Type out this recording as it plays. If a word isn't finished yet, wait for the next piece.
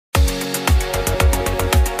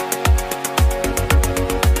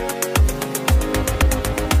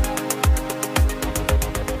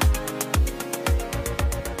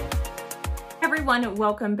everyone,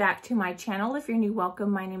 welcome back to my channel. If you're new,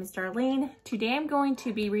 welcome. My name is Darlene. Today I'm going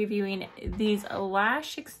to be reviewing these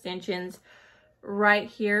lash extensions right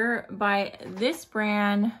here by this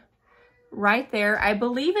brand right there. I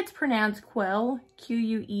believe it's pronounced QUEWEL,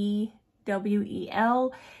 Q-U-E-W-E-L,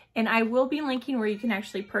 and I will be linking where you can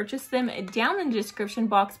actually purchase them down in the description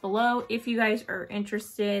box below if you guys are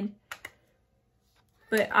interested.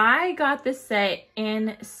 But I got this set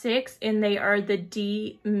in 6 and they are the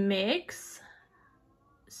D mix.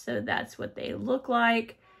 So that's what they look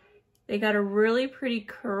like. They got a really pretty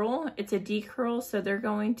curl. It's a D curl, so they're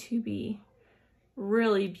going to be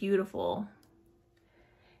really beautiful.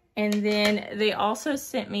 And then they also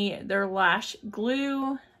sent me their lash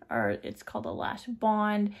glue, or it's called a lash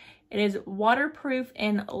bond. It is waterproof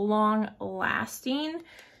and long lasting.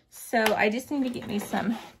 So I just need to get me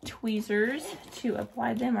some tweezers to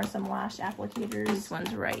apply them, or some lash applicators. This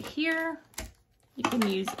one's right here. You can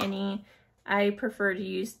use any. I prefer to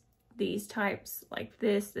use these types like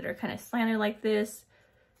this that are kind of slanted like this.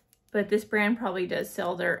 But this brand probably does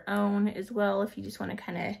sell their own as well if you just want to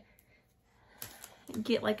kind of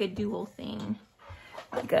get like a dual thing.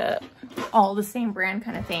 Like a all the same brand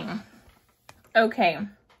kind of thing. Okay.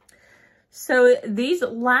 So these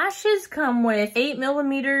lashes come with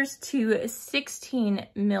 8mm to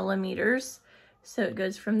 16mm. So it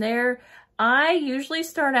goes from there. I usually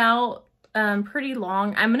start out pretty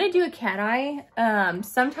long. I'm going to do a cat eye.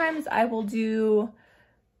 Sometimes I will do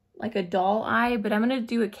like a doll eye, but I'm going to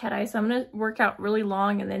do a cat eye. So I'm going to work out really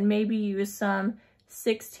long and then maybe use some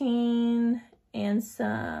 16 and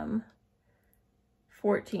some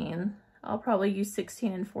 14. I'll probably use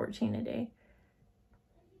 16 and 14 a day.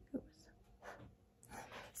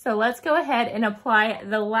 So let's go ahead and apply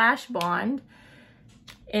the lash bond.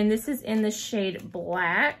 And this is in the shade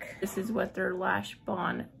black. This is what their lash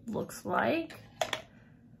bond looks like.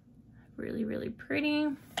 Really, really pretty.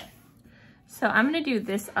 So I'm gonna do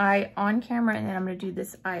this eye on camera and then I'm gonna do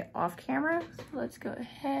this eye off camera. So let's go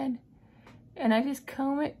ahead. And I just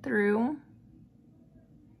comb it through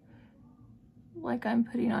like I'm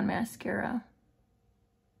putting on mascara.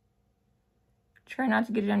 Try not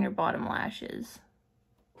to get it on your bottom lashes.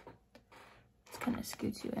 Kind of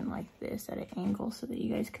scoots you in like this at an angle so that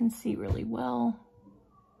you guys can see really well.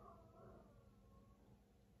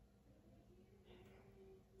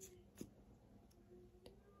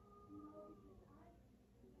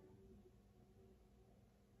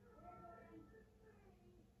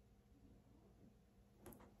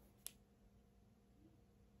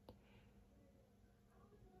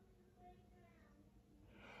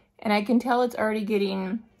 And I can tell it's already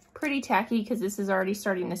getting pretty tacky because this is already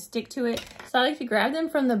starting to stick to it. So I like to grab them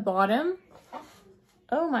from the bottom.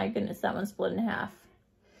 Oh my goodness, that one split in half.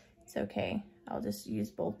 It's okay. I'll just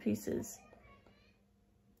use both pieces.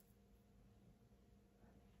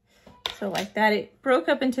 So like that, it broke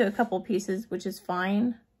up into a couple pieces, which is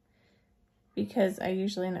fine because I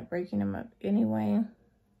usually end up breaking them up anyway.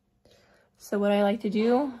 So what I like to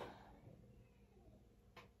do,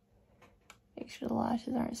 make sure the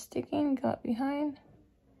lashes aren't sticking, go up behind.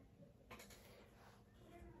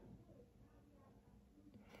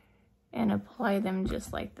 And apply them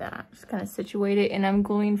just like that. Just kind of situate it, and I'm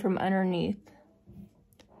gluing from underneath.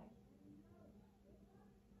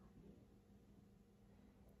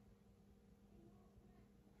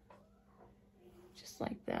 Just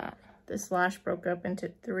like that. This lash broke up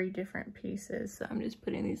into 3 different pieces, so I'm just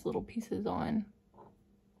putting these little pieces on.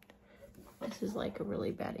 This is like a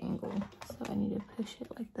really bad angle, so I need to push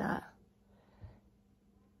it like that.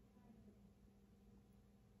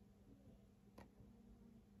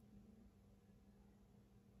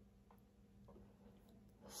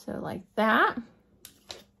 So like that.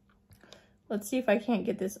 Let's see if I can't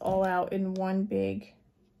get this all out in one big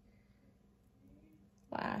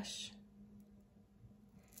lash.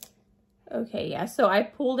 Okay, yeah, so I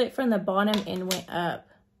pulled it from the bottom and went up.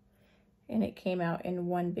 And it came out in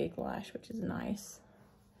one big lash, which is nice.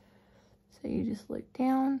 So you just look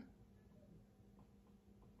down.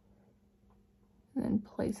 And then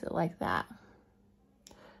place it like that.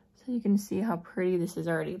 So you can see how pretty this is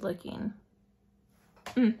already looking.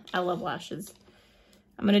 I love lashes.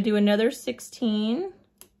 I'm going to do another 16.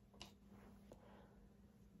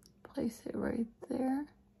 Place it right there.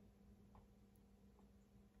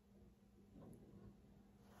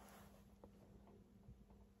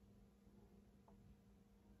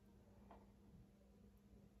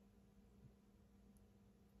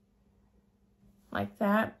 Like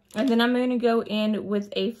that. And then I'm going to go in with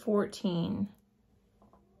a 14.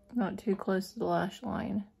 Not too close to the lash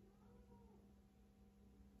line.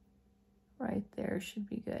 Right there should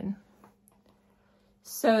be good.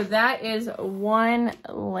 So that is one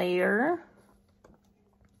layer.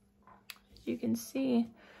 As you can see,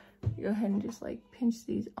 go ahead and just like pinch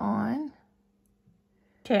these on.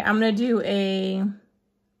 Okay, I'm gonna do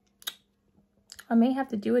I may have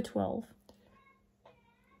to do a 12.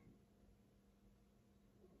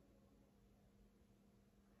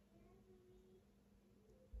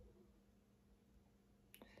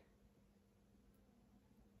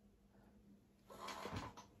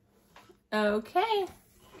 Okay,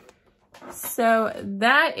 so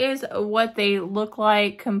that is what they look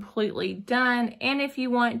like completely done. And if you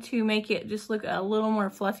want to make it just look a little more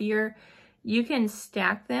fluffier, you can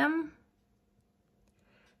stack them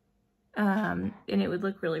and it would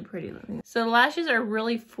look really pretty. So the lashes are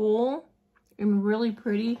really full and really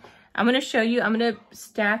pretty. I'm going to show you, I'm going to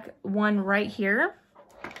stack one right here.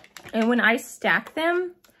 And when I stack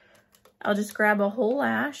them, I'll just grab a whole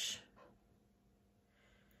lash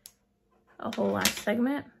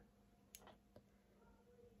segment,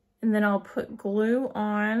 and then I'll put glue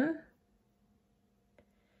on.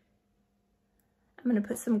 I'm going to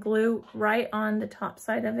put some glue right on the top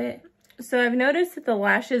side of it. So I've noticed that the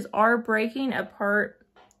lashes are breaking apart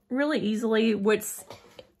really easily, which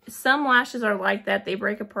some lashes are like that. They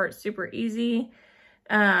break apart super easy.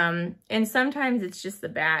 And sometimes it's just the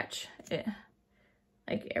batch.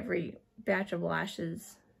 Like every batch of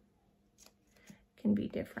lashes can be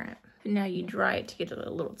different. Now you dry it to get it a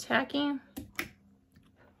little tacky.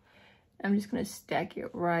 I'm just going to stack it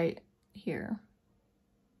right here.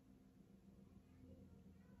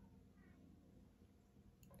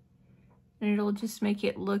 And it'll just make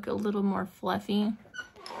it look a little more fluffy.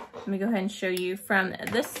 Let me go ahead and show you from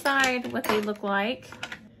this side what they look like.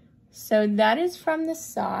 So that is from the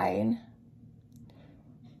side.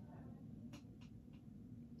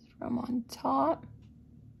 From on top.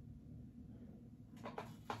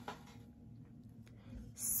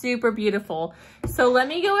 Super beautiful. So let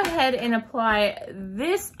me go ahead and apply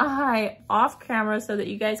this eye off camera so that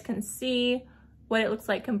you guys can see what it looks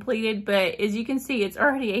like completed. But as you can see, it's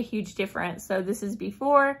already a huge difference. So this is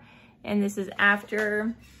before and this is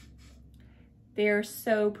after. They're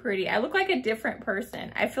so pretty. I look like a different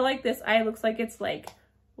person. I feel like this eye looks like it's like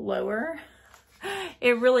lower.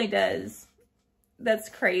 It really does. That's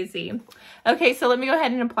crazy. Okay, so let me go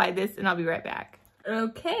ahead and apply this and I'll be right back.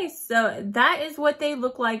 Okay, so that is what they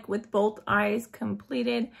look like with both eyes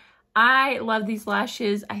completed. I love these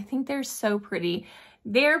lashes. I think they're so pretty.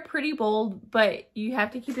 They're pretty bold, but you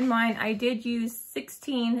have to keep in mind, I did use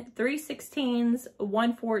 16, 3/16,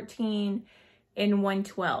 1/14, and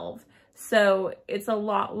 1/12. So it's a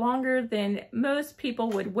lot longer than most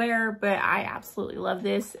people would wear, but I absolutely love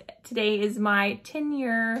this. Today is my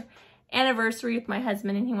 10-year anniversary with my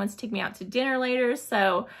husband and he wants to take me out to dinner later.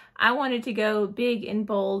 So I wanted to go big and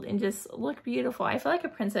bold and just look beautiful. I feel like a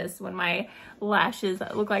princess when my lashes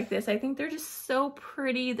look like this. I think they're just so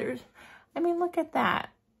pretty. I mean, look at that.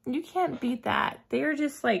 You can't beat that. They're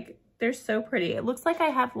just like, they're so pretty. It looks like I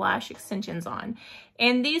have lash extensions on.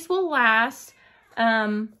 And these will last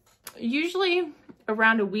usually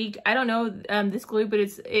around a week. I don't know this glue, but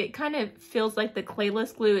it kind of feels like the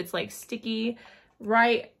clayless glue. It's like sticky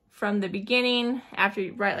right from the beginning,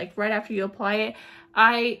 right after you apply it.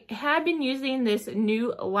 I have been using this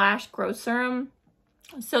new Lash Grow Serum,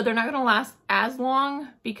 so they're not going to last as long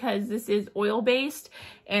because this is oil based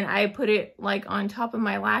and I put it like on top of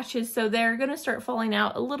my lashes, so they're going to start falling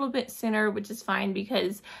out a little bit sooner, which is fine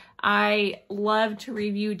because I love to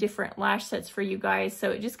review different lash sets for you guys.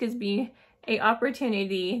 So it just gives me an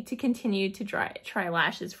opportunity to continue to try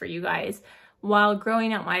lashes for you guys while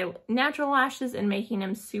growing out my natural lashes and making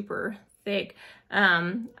them super thick.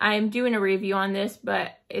 I'm doing a review on this,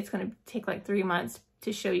 but it's going to take like 3 months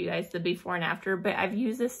to show you guys the before and after. But I've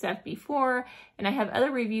used this stuff before and I have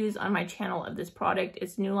other reviews on my channel of this product.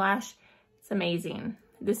 It's New Lash. It's amazing.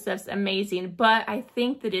 This stuff's amazing, but I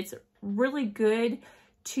think that it's really good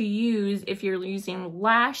to use if you're using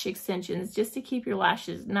lash extensions just to keep your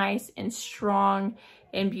lashes nice and strong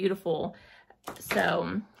and beautiful.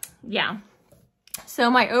 So yeah.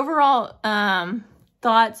 So my overall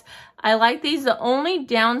thoughts, I like these. The only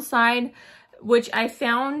downside, which I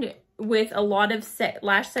found with a lot of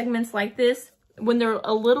lash segments like this, when they're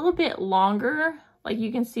a little bit longer, like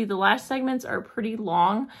you can see the lash segments are pretty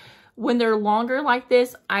long. When they're longer like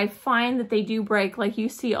this, I find that they do break. Like you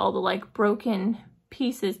see all the like broken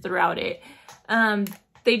pieces throughout it.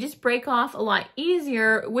 They just break off a lot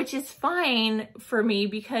easier, which is fine for me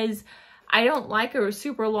because I don't like a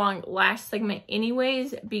super long lash segment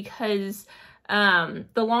anyways, because the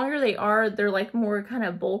longer they are, they're like more kind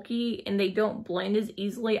of bulky and they don't blend as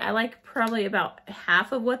easily. I like probably about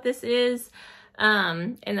half of what this is.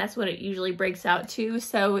 And that's what it usually breaks out to.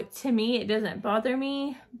 So to me, it doesn't bother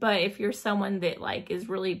me. But if you're someone that like is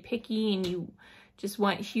really picky and you just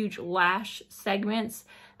want huge lash segments,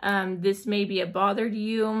 this may be a bother to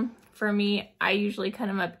you. For me, I usually cut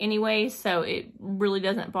them up anyway, so it really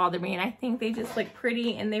doesn't bother me. And I think they just look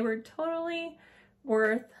pretty and they were totally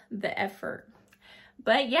worth the effort.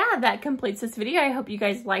 But yeah, that completes this video. I hope you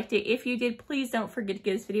guys liked it. If you did, please don't forget to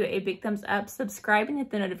give this video a big thumbs up, subscribe, and hit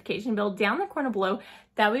the notification bell down the corner below.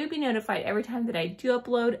 That way you'll be notified every time that I do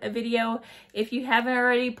upload a video. If you haven't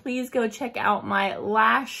already, please go check out my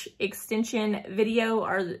lash extension video,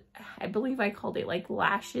 or I believe I called it like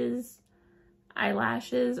lashes,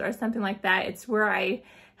 eyelashes, or something like that. It's where I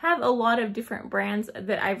have a lot of different brands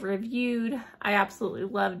that I've reviewed. I absolutely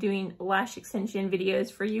love doing lash extension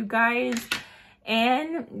videos for you guys.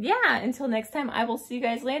 And yeah, until next time, I will see you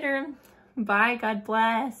guys later. Bye. God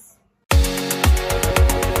bless.